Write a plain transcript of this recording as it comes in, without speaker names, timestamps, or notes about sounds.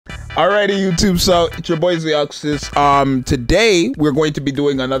Alrighty, YouTube, so it's your boy Zxous. Today we're going to be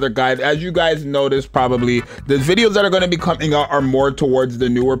doing another guide. As you guys noticed, probably the videos that are going to be coming out are more towards the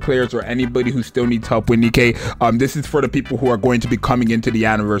newer players or anybody who still needs help with Nikke. This is for the people who are going to be coming into the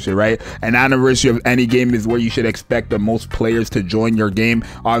anniversary, right? An anniversary of any game is where you should expect the most players to join your game,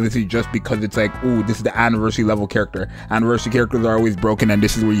 obviously, just because it's like, ooh, this is the anniversary level character. Anniversary characters are always broken, and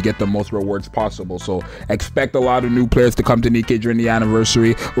this is where you get the most rewards possible. So expect a lot of new players to come to Nikke during the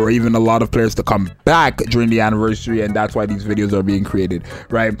anniversary, or even a lot of players to come back during the anniversary, and that's why these videos are being created,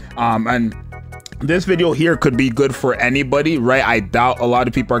 right? And this video here could be good for anybody, right? I doubt a lot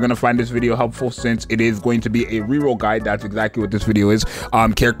of people are going to find this video helpful, since it is going to be a reroll guide. That's exactly what this video is.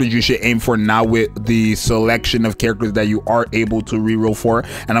 Characters you should aim for now with the selection of characters that you are able to reroll for,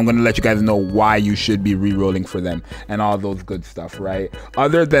 and I'm going to let you guys know why you should be rerolling for them and all those good stuff, right?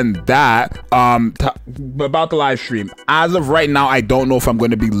 Other than that, about the live stream, as of right now, I don't know if I'm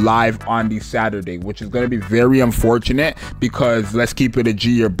going to be live on the Saturday, which is going to be very unfortunate, because let's keep it a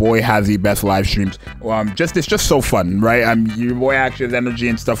G, your boy has the best live streams. It's just so fun, right? Your boy actually has energy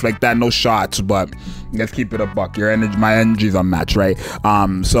and stuff like that. No shots, but let's keep it a buck. My energy's unmatched, right?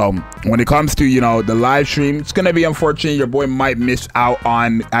 So when it comes to, you know, the live stream, it's gonna be unfortunate. Your boy might miss out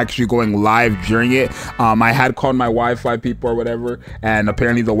on actually going live during it. I had called my Wi-Fi people or whatever, and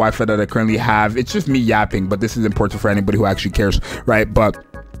apparently the Wi-Fi that I currently have, it's just me yapping, but this is important for anybody who actually cares, right? But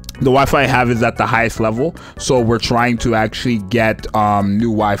the Wi-Fi I have is at the highest level, so we're trying to actually get new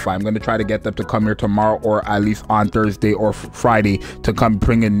Wi-Fi. I'm going to try to get them to come here tomorrow, or at least on Thursday or Friday, to come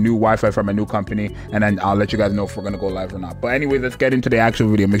bring in new Wi-Fi from a new company, and then I'll let you guys know if we're going to go live or not. But anyway, let's get into the actual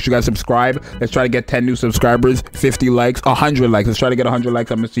video. Make sure you guys subscribe. Let's try to get 10 new subscribers, 50 likes, 100 likes. Let's try to get 100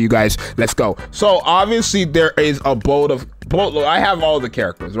 likes. I'm going to see you guys. Let's go. So obviously there is a boatload. I have all the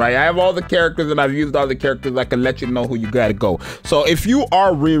characters, right? I have all the characters, and I've used all the characters. I can let you know who you gotta go. So if you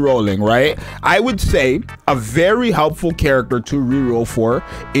are re-rolling, right, I would say a very helpful character to re-roll for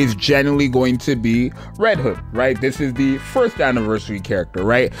is generally going to be Red Hood, right? This is the first anniversary character,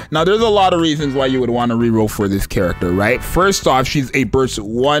 right? Now there's a lot of reasons why you would want to re-roll for this character, right? First off, she's a burst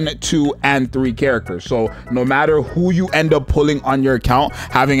 1, 2, and 3 character. So no matter who you end up pulling on your account,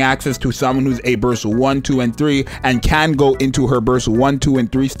 having access to someone who's a burst 1, 2, and 3 and can go into her burst 1, 2,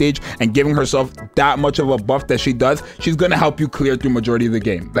 and 3 stage, and giving herself that much of a buff that she does, she's gonna help you clear through majority of the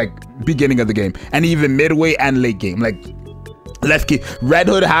game, like beginning of the game and even midway and late game. Like, let's keep Red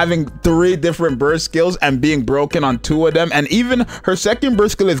Hood having 3 different burst skills and being broken on 2 of them, and even her second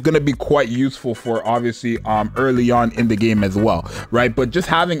burst skill is going to be quite useful for obviously early on in the game as well, right? But just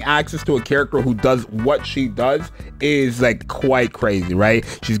having access to a character who does what she does is like quite crazy, right?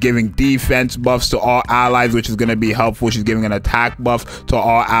 She's giving defense buffs to all allies, which is going to be helpful. She's giving an attack buff to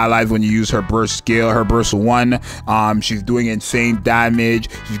all allies when you use her burst skill, her burst 1. She's doing insane damage.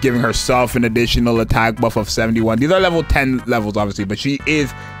 She's giving herself an additional attack buff of 71. These are level 10 levels, obviously, but she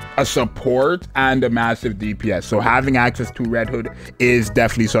is a support and a massive DPS, so having access to Red Hood is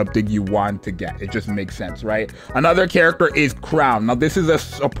definitely something you want to get. It just makes sense, right? Another character is Crown. Now this is a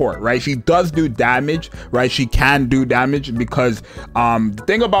support, right? She does do damage, right? She can do damage because the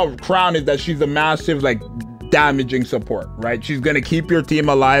thing about Crown is that she's a massive, like, damaging support, right? She's going to keep your team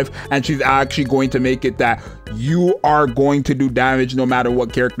alive, and she's actually going to make it that you are going to do damage no matter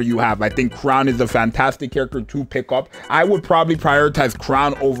what character you have. I think Crown is a fantastic character to pick up. I would probably prioritize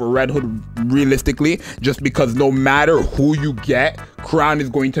Crown over Red Hood realistically, just because no matter who you get, Crown is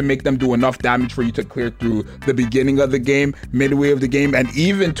going to make them do enough damage for you to clear through the beginning of the game, midway of the game, and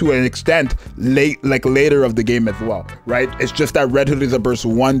even to an extent later of the game as well, right? It's just that Red Hood is a burst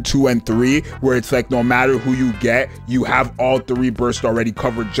 1, 2, and 3, where it's like no matter who you get, you have all 3 bursts already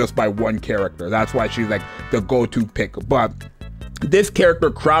covered just by one character. That's why she's like the go-to pick. But this character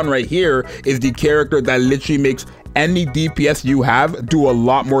Crown right here is the character that literally makes any DPS you have do a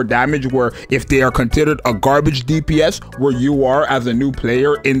lot more damage, where if they are considered a garbage DPS where you are as a new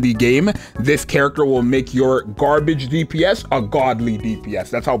player in the game, this character will make your garbage DPS a godly DPS.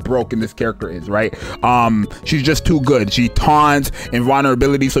 That's how broken this character is, right? She's just too good. She taunts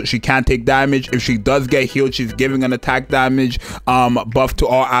invulnerability, so she can't take damage. If she does get healed, she's giving an attack damage buff to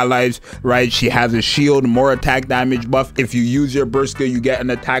all allies, right? She has a shield, more attack damage buff. If you use your burst skill, you get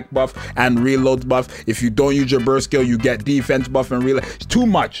an attack buff and reloads buff. If you don't use your burst skill, you get defense buff and reload. It's too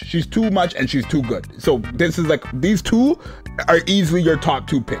much. She's too much, and she's too good. So this is like, these two are easily your top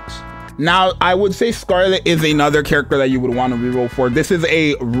 2 picks. Now, I would say Scarlet is another character that you would want to reroll for. This is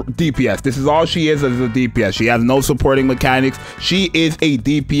a DPS. This is all she is as a DPS. She has no supporting mechanics. She is a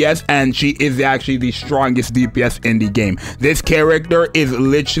DPS, and she is actually the strongest DPS in the game. This character is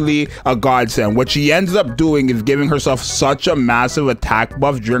literally a godsend. What she ends up doing is giving herself such a massive attack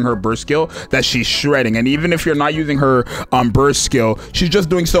buff during her burst skill that she's shredding. And even if you're not using her burst skill, she's just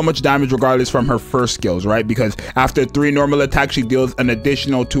doing so much damage regardless from her first skills, right? Because after 3 normal attacks, she deals an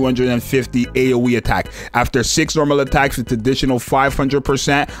additional 250 AoE attack. After 6 normal attacks, it's additional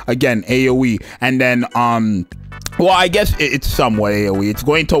 500%, again AoE. And then well, I guess it's somewhat AoE. It's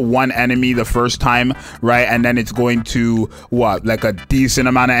going to one enemy the first time, right? And then it's going to what, like a decent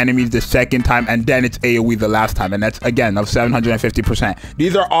amount of enemies the second time, and then it's AoE the last time, and that's again of 750%.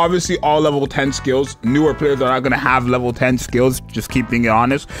 These are obviously all level 10 skills. Newer players are not going to have level 10 skills, just keeping it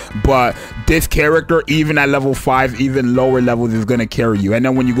honest, but this character, even at level 5, even lower levels, is going to carry you. And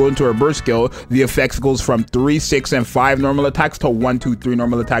then when you go into her burst skill, the effects goes from 3, 6, and 5 normal attacks to 1, 2, 3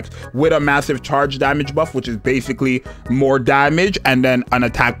 normal attacks with a massive charge damage buff, which is basically more damage, and then an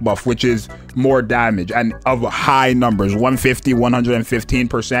attack buff, which is more damage and of high numbers, 150,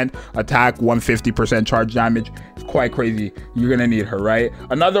 115% attack, 150% charge damage. It's quite crazy. You're gonna need her, right?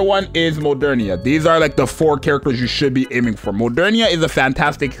 Another one is Modernia. These are like the 4 characters you should be aiming for. Modernia is a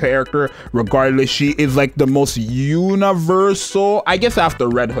fantastic character regardless. She is like the most universal, I guess, after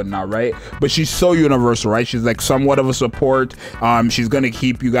Red Hood now, right? But she's so universal, right? She's like somewhat of a support. She's gonna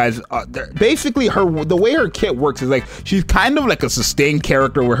keep you guys basically the way her kit works is like she's kind of like a sustained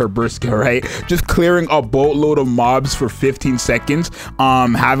character with her burst skill, right? Just clearing a boatload of mobs for 15 seconds,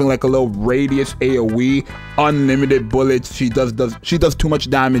 having like a little radius AoE, unlimited bullets. She does too much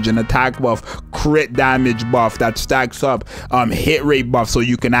damage, an attack buff, crit damage buff that stacks up, hit rate buff so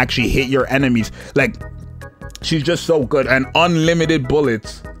you can actually hit your enemies. Like, she's just so good, and unlimited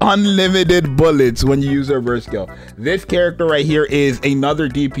bullets when you use her burst skill. This character right here is another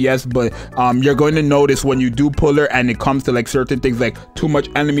DPS, but you're going to notice when you do pull her and it comes to like certain things like too much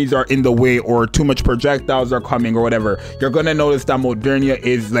enemies are in the way or too much projectiles are coming or whatever, you're going to notice that Modernia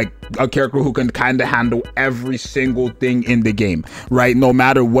is like a character who can kind of handle every single thing in the game, right? No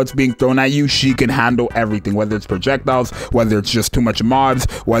matter what's being thrown at you, she can handle everything, whether it's projectiles, whether it's just too much mobs,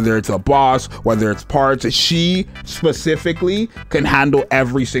 whether it's a boss, whether it's parts. She specifically can handle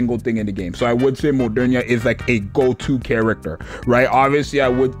every single thing in the game. So I would say Modernia is like a go-to character, right? Obviously,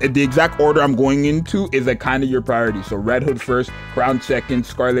 the exact order I'm going into is like kind of your priority. So Red Hood first, Crown second,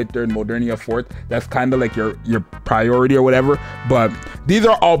 Scarlet third, Modernia fourth. That's kind of like your priority or whatever. But these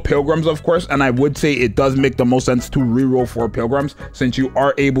are all pilgrims, of course, and I would say it does make the most sense to reroll for pilgrims, since you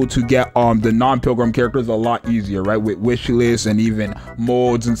are able to get the non-pilgrim characters a lot easier, right? With wish lists and even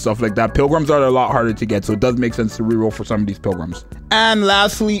modes and stuff like that. Pilgrims are a lot harder to get, so it does make sense to reroll for some of these pilgrims. And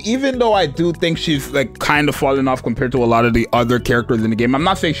lastly, even though I do think she's like kind of fallen off compared to a lot of the other characters in the game, I'm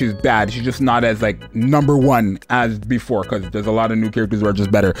not saying she's bad, she's just not as like #1 as before, because there's a lot of new characters who are just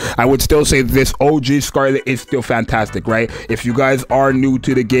better. I would still say this OG Scarlet is still fantastic, right? If you guys are new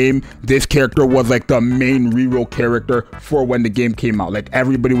to the game, this character was like the main reroll character for when the game came out. Like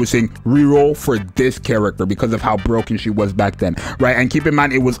everybody was saying reroll for this character because of how broken she was back then, right? And keep in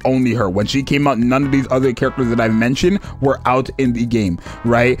mind, it was only her. When she came out, none of these other characters that I've mentioned were out in the game,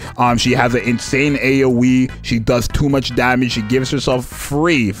 right? She has an insane AoE. She does too much damage. She gives herself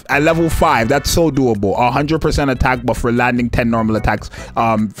free at level 5. That's so doable. 100% attack buff for landing 10 normal attacks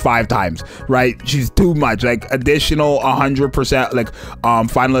 5 times, right? She's too much. Like additional 100% like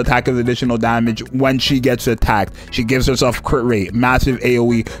final attack is additional damage when she gets attacked. She gives herself crit rate, massive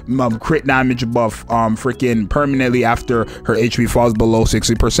AoE, crit damage buff freaking permanently after her HP falls below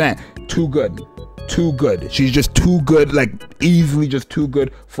 60%. Too good. She's just too good, like easily just too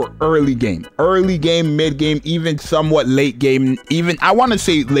good for early game, mid game, even somewhat late game. Even I want to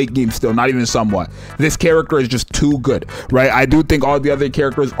say late game still, not even somewhat. This character is just too good, right? I do think all the other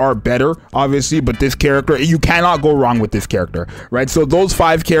characters are better, obviously, but this character, you cannot go wrong with this character, right? So those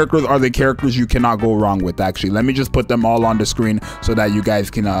 5 characters are the characters you cannot go wrong with. Actually, let me just put them all on the screen so that you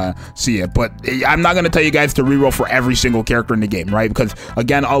guys can see it. But I'm not going to tell you guys to reroll for every single character in the game, right? Because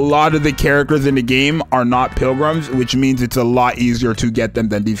again, a lot of the characters in the game are not pilgrims, which means it's a lot easier to get them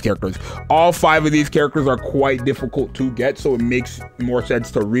than these characters. All 5 of these characters are quite difficult to get, so it makes more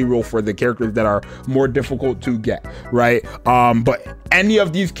sense to reroll for the characters that are more difficult to get, right? But any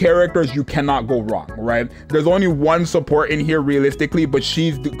of these characters you cannot go wrong, right? There's only one support in here realistically, but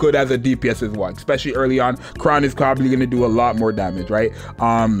she's good as a DPS as well, especially early on. Crown is probably going to do a lot more damage, right?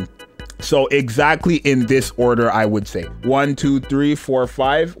 So exactly in this order, I would say 1, 2, 3, 4,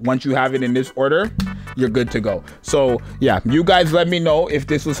 5. Once you have it in this order, you're good to go. So yeah, you guys let me know if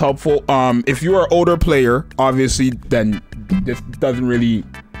this was helpful. If you're an older player, obviously, then this doesn't really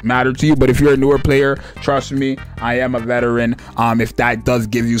matter to you, but if you're a newer player, trust me, I am a veteran. If that does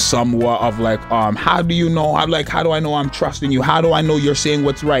give you somewhat of like, how do you know? I'm like, how do I know I'm trusting you? How do I know you're saying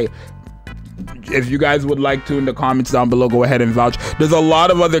what's right? If you guys would like to, in the comments down below, go ahead and vouch. There's a lot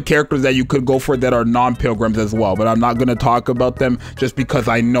of other characters that you could go for that are non-pilgrims as well, but I'm not going to talk about them just because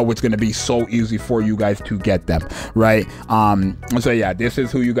I know it's going to be so easy for you guys to get them, right? So yeah, this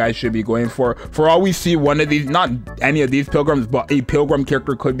is who you guys should be going for. For all we see, one of these, not any of these pilgrims, but a pilgrim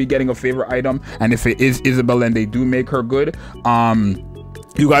character could be getting a favorite item, and if it is Isabel and they do make her good,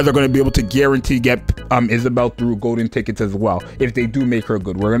 you guys are going to be able to guarantee get Isabel through golden tickets as well if they do make her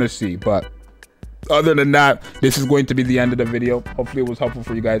good. We're going to see, but other than that, this is going to be the end of the video. Hopefully it was helpful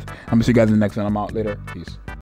for you guys. I'm gonna see you guys in the next one. I'm out later. Peace.